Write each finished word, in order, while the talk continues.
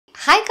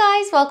Hi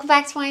guys, welcome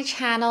back to my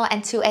channel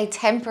and to a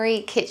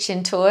temporary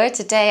kitchen tour.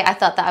 Today I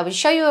thought that I would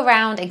show you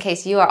around in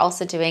case you are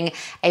also doing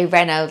a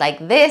reno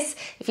like this.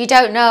 If you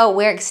don't know,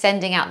 we're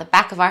extending out the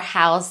back of our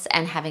house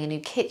and having a new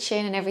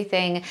kitchen and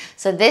everything.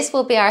 So this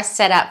will be our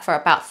setup for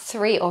about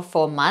 3 or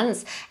 4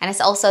 months. And it's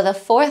also the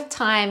 4th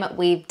time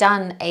we've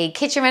done a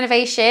kitchen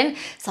renovation.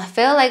 So I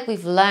feel like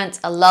we've learnt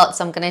a lot.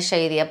 So I'm going to show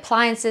you the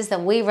appliances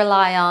that we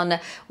rely on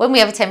when we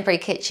have a temporary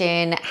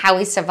kitchen, how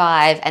we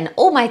survive, and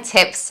all my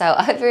tips. So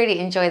I hope you really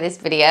enjoy this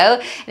video.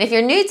 And if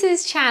you're new to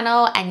this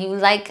channel and you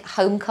like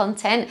home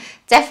content,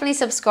 definitely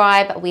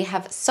subscribe. We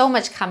have so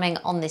much coming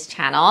on this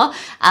channel.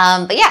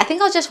 But yeah, I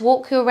think I'll just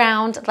walk you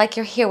around like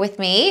you're here with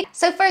me.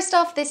 So first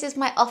off, this is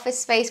my office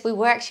space. We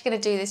were actually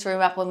going to do this room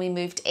up when we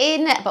moved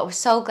in, but we're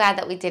so glad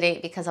that we did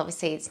it because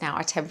obviously it's now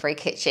our temporary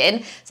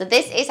kitchen. So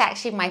this is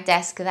actually my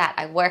desk that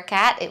I work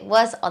at. It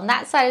was on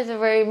that side of the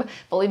room,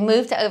 but we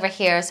moved it over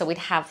here so we'd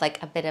have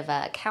like a bit of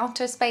a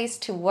counter space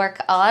to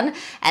work on.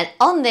 And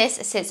on this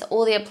sits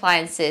all the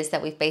appliances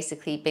that we've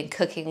basically been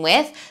cooking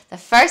with. The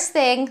first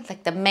thing,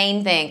 like the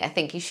main thing I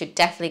think you should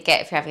definitely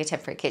get if you're having a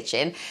temporary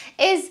kitchen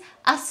is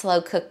a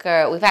slow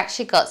cooker. We've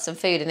actually got some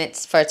food and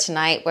it's for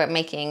tonight. We're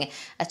making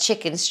a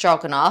chicken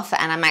stroganoff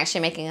and I'm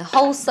actually making a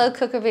whole slow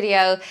cooker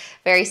video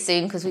very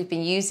soon because we've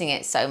been using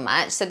it so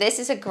much. So this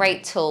is a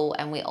great tool,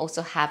 and we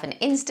also have an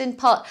Instant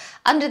Pot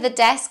under the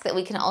desk that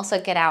we can also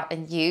get out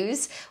and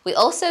use. We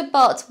also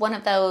bought one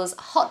of those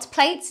hot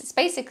plates. It's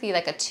basically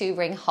like a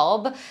 2-ring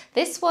hob.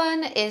 This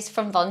one is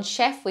from Von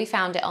Chef. We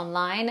found it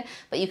online,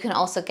 but you can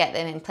also get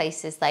them in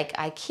places like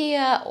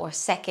IKEA or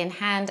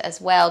secondhand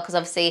as well, because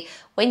obviously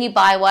when you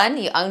buy one,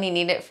 you only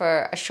need it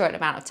for a short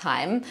amount of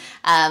time.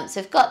 So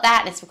we've got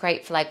that, and it's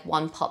great for like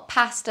one-pot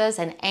pastas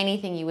and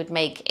anything you would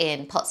make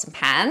in pots and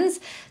pans.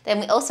 Then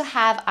we also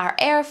have our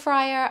air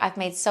fryer. I've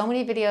made so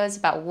many videos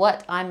about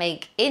what I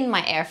make in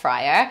my air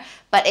fryer,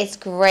 but it's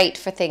great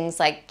for things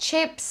like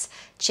chips,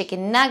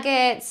 chicken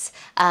nuggets,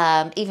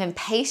 even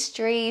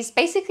pastries.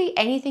 Basically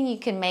anything you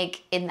can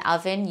make in the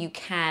oven, you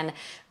can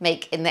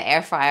make in the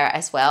air fryer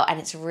as well, and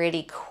it's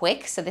really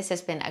quick. So this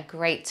has been a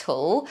great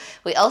tool.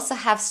 We also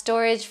have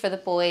storage for the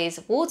boys'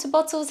 water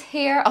bottles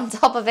here on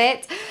top of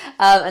it.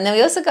 And then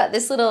we also got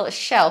this little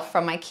shelf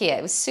from IKEA.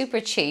 It was super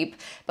cheap,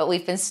 but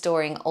we've been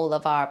storing all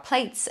of our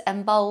plates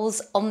and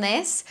bowls on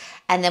this.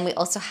 And then we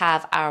also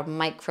have our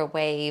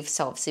microwave,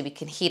 so obviously we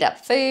can heat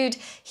up food,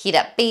 heat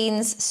up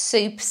beans,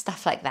 soup,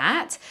 stuff like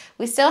that.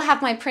 We still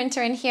have my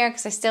printer in here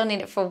because I still need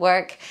it for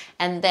work,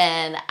 and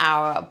then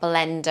our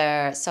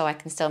blender so I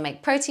can still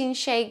make protein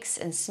shakes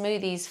and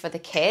smoothies for the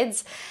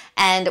kids.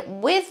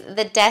 And with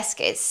the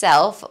desk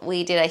itself,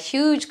 we did a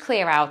huge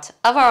clear out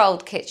of our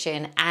old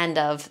kitchen and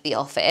of the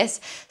office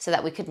so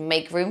that we could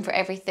make room for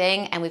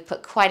everything, and we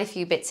put quite a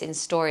few bits in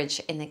storage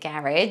in the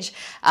garage.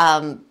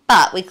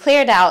 But we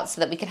cleared out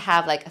so that we could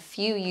have like a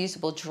few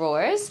usable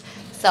drawers.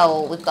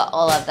 So we've got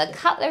all of the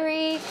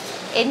cutlery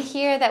in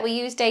here that we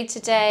use day to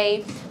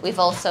day. We've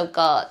also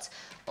got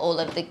all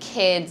of the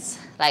kids'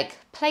 like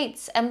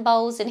plates and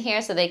bowls in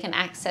here so they can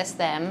access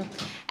them.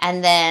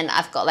 And then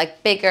I've got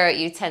like bigger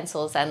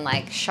utensils and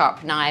like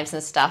sharp knives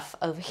and stuff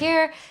over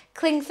here,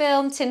 cling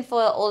film, tin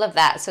foil, all of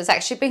that. So it's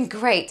actually been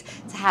great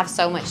to have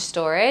so much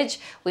storage.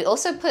 We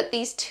also put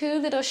these 2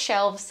 little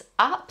shelves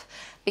up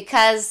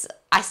because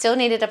I still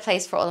needed a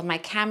place for all of my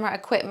camera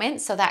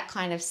equipment. So that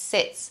kind of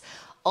sits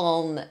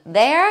on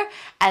there.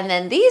 And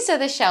then these are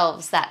the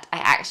shelves that I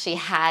actually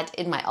had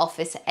in my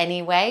office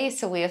anyway.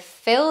 So we have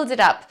filled it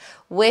up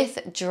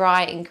with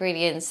dry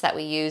ingredients that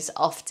we use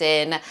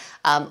often,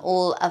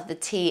 all of the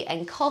tea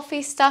and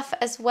coffee stuff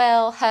as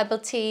well, herbal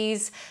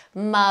teas,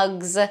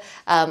 mugs.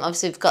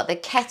 Obviously we've got the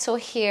kettle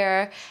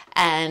here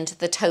and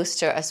the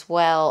toaster as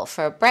well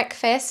for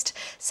breakfast.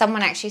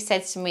 Someone actually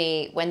said to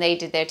me when they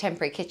did their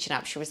temporary kitchen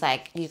up, she was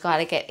like, you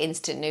gotta get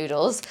instant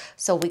noodles,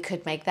 so we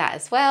could make that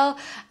as well.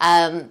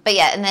 But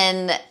yeah, and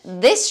then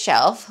this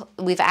shelf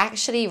we've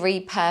actually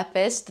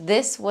repurposed.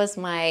 This was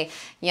my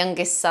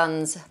youngest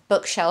son's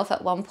bookshelf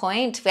at one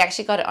point. We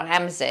actually got it on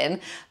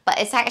Amazon, but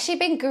it's actually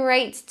been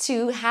great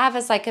to have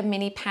as like a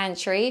mini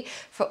pantry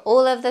for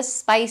all of the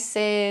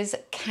spices,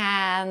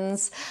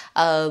 cans,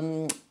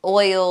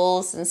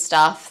 oils and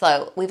stuff.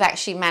 So we've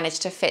actually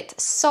managed to fit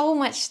so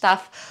much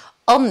stuff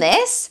on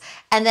this.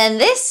 And then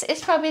this is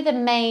probably the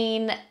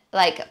main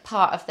like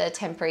part of the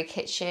temporary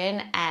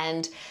kitchen,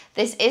 and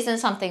this isn't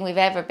something we've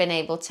ever been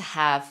able to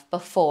have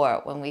before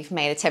when we've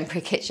made a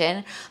temporary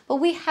kitchen, but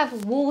we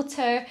have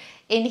water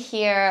in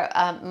here.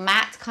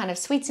 Matt kind of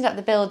sweetened up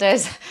the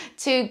builders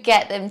to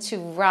get them to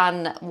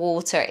run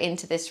water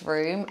into this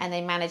room, and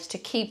they managed to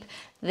keep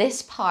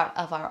this part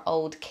of our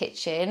old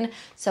kitchen.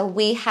 So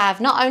we have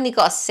not only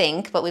got a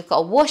sink, but we've got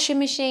a washing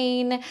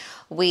machine.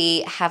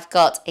 We have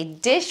got a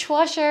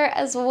dishwasher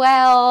as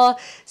well.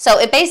 So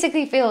it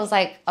basically feels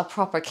like a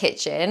proper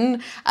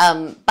kitchen.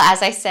 But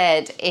as I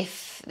said,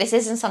 if if this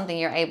isn't something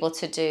you're able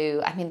to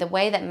do, I mean, the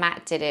way that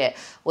Matt did it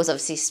was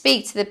obviously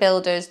speak to the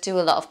builders, do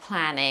a lot of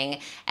planning,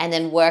 and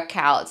then work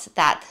out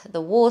that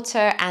the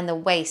water and the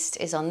waste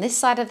is on this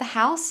side of the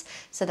house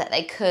so that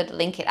they could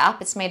link it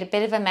up. It's made a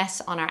bit of a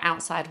mess on our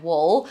outside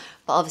wall,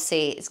 but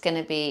obviously it's going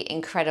to be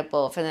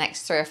incredible for the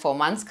next 3 or 4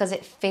 months because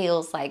it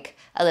feels like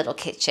a little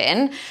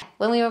kitchen.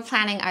 When we were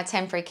planning our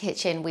temporary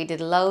kitchen, we did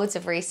loads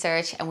of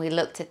research and we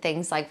looked at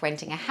things like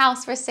renting a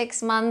house for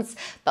 6 months,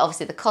 but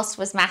obviously the cost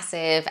was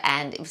massive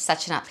and it was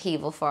such an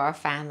upheaval for our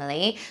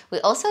family. We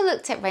also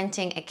looked at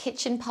renting a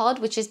kitchen pod,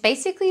 which is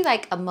basically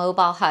like a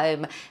mobile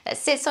home that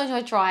sits on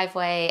your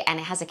driveway and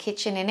it has a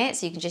kitchen in it,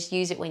 so you can just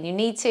use it when you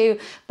need to,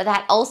 but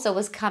that also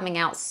was coming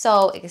out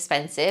so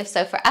expensive.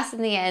 So for us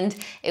in the end,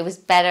 it was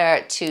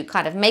better to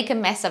kind of make a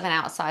mess of an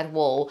outside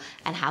wall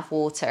and have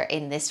water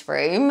in this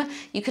room.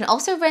 You can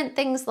also rent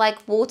things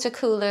like water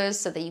coolers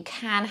so that you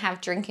can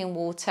have drinking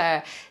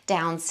water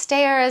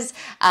downstairs.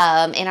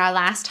 In our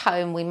last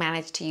home, we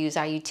managed to use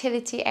our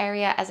utility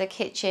area as a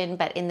kitchen,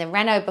 but in the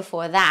reno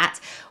before that,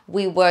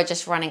 we were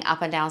just running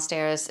up and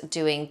downstairs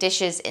doing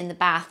dishes in the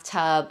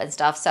bathtub and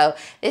stuff. So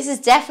this is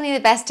definitely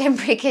the best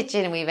temporary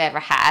kitchen we've ever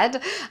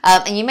had.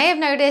 And you may have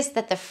noticed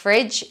that the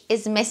fridge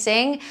is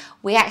missing.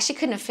 We actually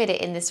couldn't fit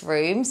it in this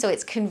room, so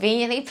it's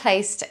conveniently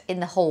placed in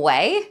the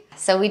hallway.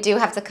 So we do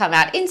have to come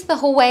out into the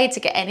hallway to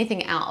get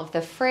anything out of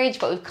the fridge,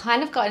 but we've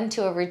kind of got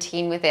into a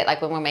routine with it.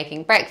 Like when we're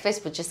making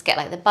breakfast, we'll just get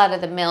like the butter,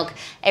 the milk,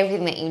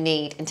 everything that you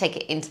need and take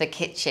it into the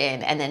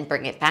kitchen and then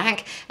bring it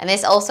back. And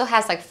this also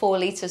has like 4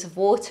 liters of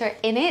water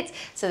in it.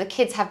 So the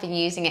kids have been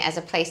using it as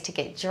a place to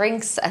get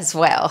drinks as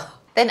well.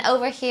 Then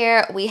over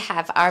here we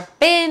have our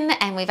bin,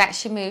 and we've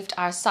actually moved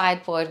our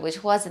sideboard,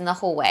 which was in the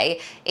hallway,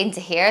 into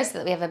here so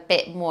that we have a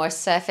bit more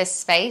surface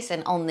space.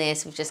 And on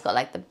this we've just got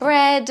like the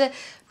bread.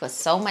 We've got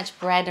so much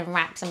bread and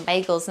wraps and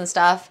bagels and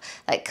stuff,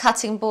 like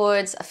cutting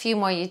boards, a few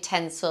more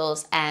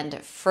utensils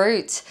and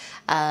fruit,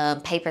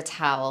 paper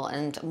towel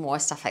and more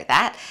stuff like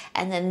that.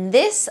 And then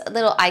this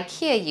little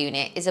IKEA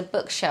unit is a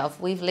bookshelf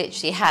we've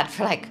literally had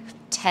for like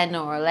 10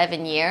 or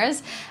 11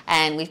 years,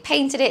 and we've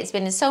painted it. It's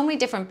been in so many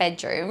different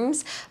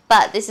bedrooms,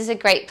 but this is a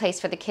great place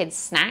for the kids'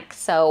 snacks.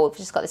 So we've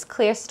just got this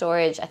clear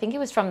storage. I think it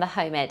was from the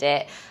home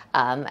edit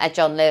at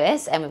John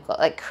Lewis, and we've got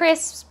like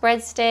crisps,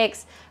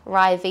 breadsticks,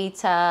 rye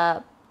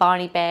vita,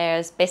 Barney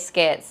Bears,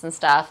 biscuits and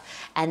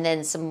stuff, and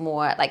then some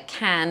more like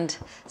canned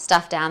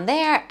stuff down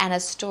there, and a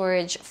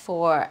storage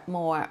for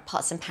more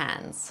pots and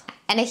pans.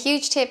 And a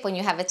huge tip when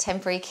you have a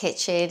temporary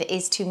kitchen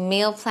is to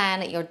meal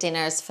plan your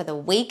dinners for the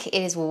week. It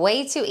is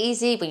way too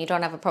easy when you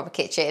don't have a proper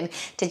kitchen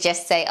to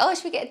just say, oh,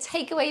 should we get a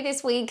takeaway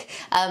this week?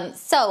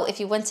 So if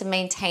you want to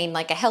maintain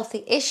like a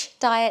healthy-ish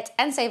diet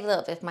and save a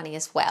little bit of money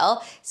as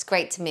well, it's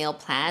great to meal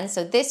plan.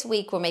 So this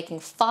week we're making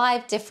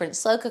 5 different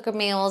slow cooker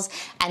meals,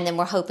 and then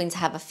we're hoping to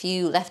have a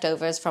few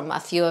leftovers from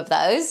a few of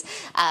those.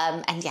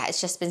 And yeah,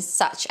 it's just been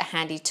such a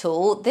handy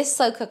tool. This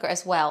slow cooker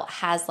as well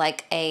has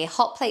like a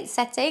hot plate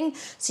setting,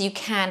 so you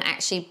can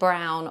actually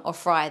brown or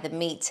fry the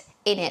meat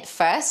in it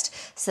first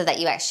so that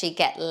you actually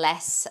get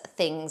less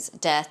things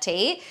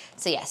dirty.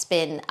 So yeah, it's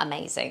been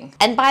amazing.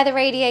 And by the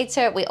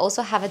radiator, we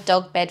also have a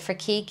dog bed for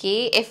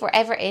Kiki. If we're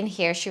ever in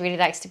here, she really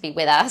likes to be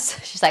with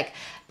us. She's like a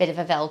bit of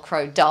a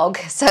Velcro dog.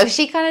 So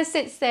she kind of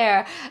sits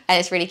there and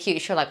it's really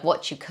cute. She'll like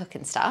watch you cook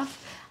and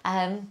stuff.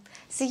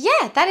 So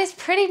yeah, that is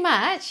pretty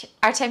much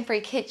our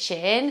temporary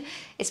kitchen.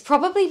 It's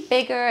probably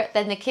bigger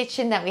than the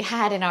kitchen that we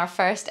had in our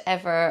first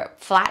ever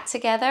flat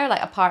together,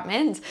 like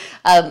apartment.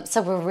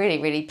 So we're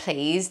really, really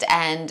pleased.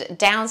 And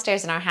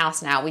downstairs in our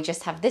house now, we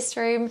just have this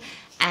room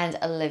and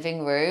a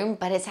living room,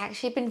 but it's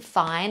actually been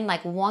fine.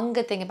 Like one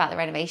good thing about the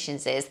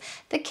renovations is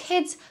the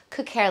kids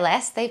could care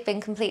less. They've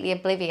been completely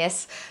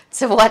oblivious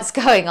to what's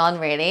going on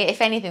really.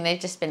 If anything, they've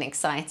just been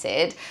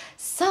excited.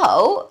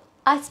 So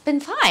it's been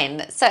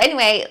fine. So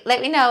anyway,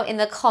 let me know in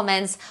the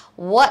comments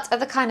what are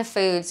the kind of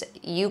foods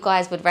you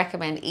guys would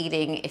recommend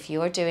eating if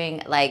you're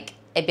doing like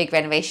a big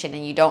renovation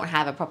and you don't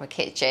have a proper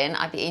kitchen.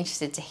 I'd be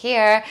interested to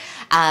hear,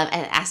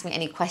 and ask me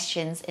any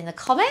questions in the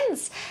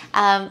comments.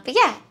 But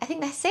yeah, I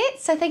think that's it.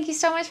 So thank you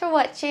so much for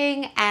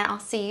watching, and I'll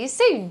see you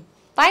soon.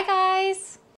 Bye guys.